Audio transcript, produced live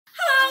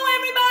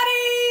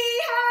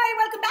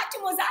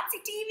MOZARTSY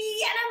TV,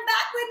 and I'm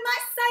back with my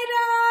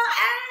Saira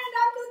and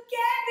Uncle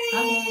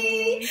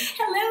Kevin.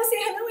 Hello, say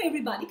hello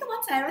everybody. Come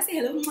on, Saira, say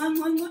hello. Mwah,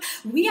 mwah, mwah.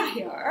 We are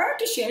here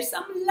to share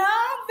some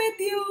love with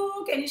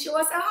you. Can you show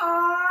us a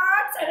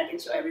heart? Saira can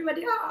show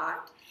everybody a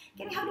heart.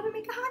 How do we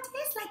make a heart?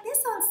 Yes, like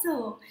this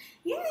also.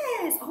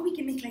 Yes. Oh, we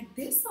can make like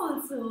this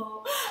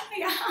also.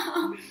 Yeah.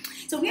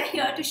 So we are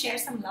here to share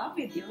some love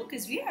with you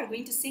because we are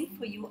going to sing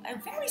for you a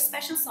very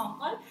special song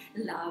called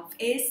Love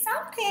is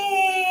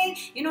Something.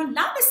 You know,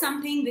 love is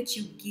something which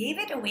you give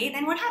it away,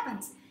 then what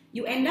happens?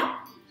 You end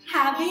up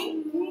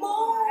having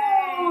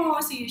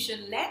more. So you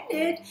should lend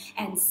it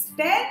and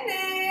spend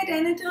it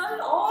and it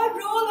will all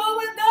roll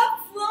over the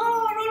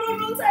floor. Roll, roll,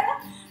 roll, Sarah.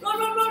 Roll,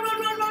 roll, roll, roll,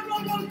 roll, roll,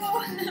 roll, roll,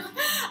 roll.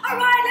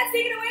 Alright, let's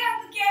take it away,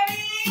 Uncle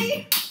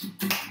Gary.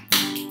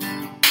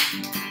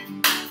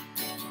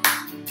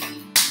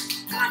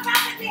 Come on,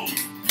 clap with me.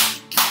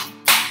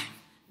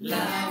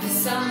 Love is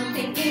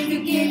something if you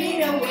give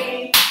it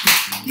away.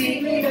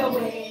 Give it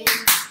away.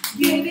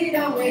 Give it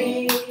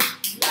away.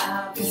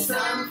 Love is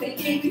something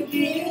if you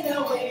give it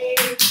away.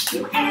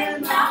 You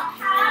end up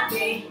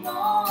having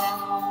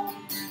more.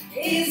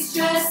 It's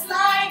just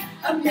like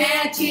a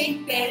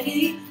magic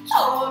penny.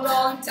 Hold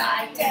on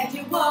tight and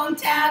you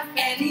won't have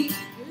any.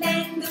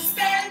 Lend or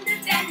spend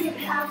it and you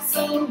have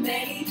so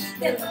many.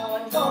 They'll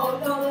all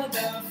roll over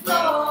the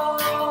floor.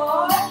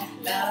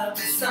 Love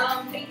is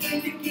something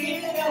if you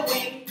give it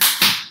away.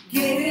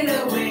 Give it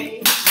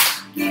away.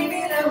 Give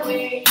it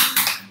away.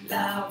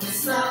 Love is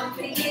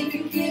something if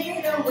you give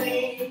it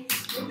away.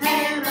 You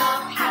end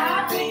up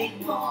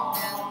having more.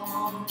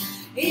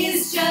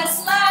 It's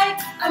just like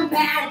a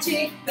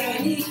magic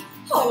penny.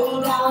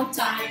 Hold on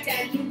tight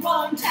and you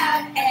won't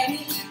have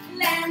any.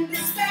 Lend and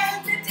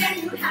spend it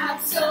and you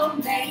have so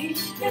many.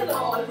 They'll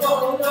all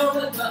roll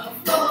over the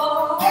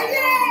floor.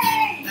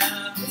 Yay!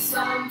 Love is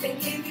something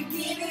if you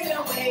give it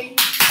away.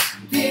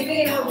 Give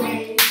it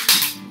away.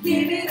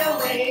 Give it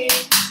away.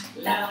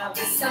 Love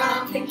is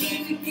something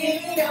if you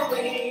give it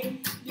away.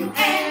 You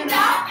end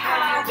up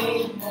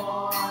having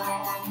more.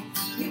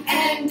 You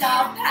end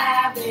up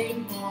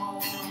having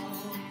more.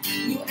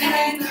 You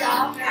end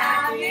up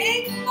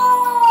having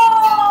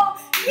more.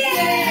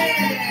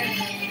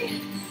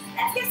 Yay!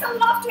 Let's give some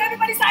love to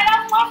everybody.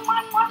 Saira,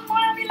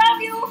 we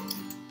love you.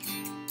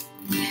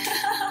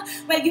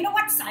 Well, you know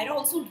what? Saira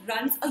also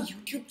runs a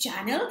YouTube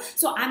channel.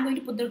 So I'm going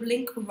to put the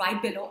link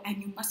right below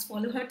and you must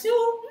follow her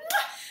too.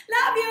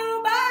 Love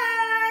you.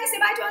 Bye. Say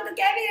bye to Uncle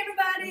Kevin,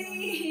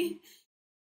 everybody.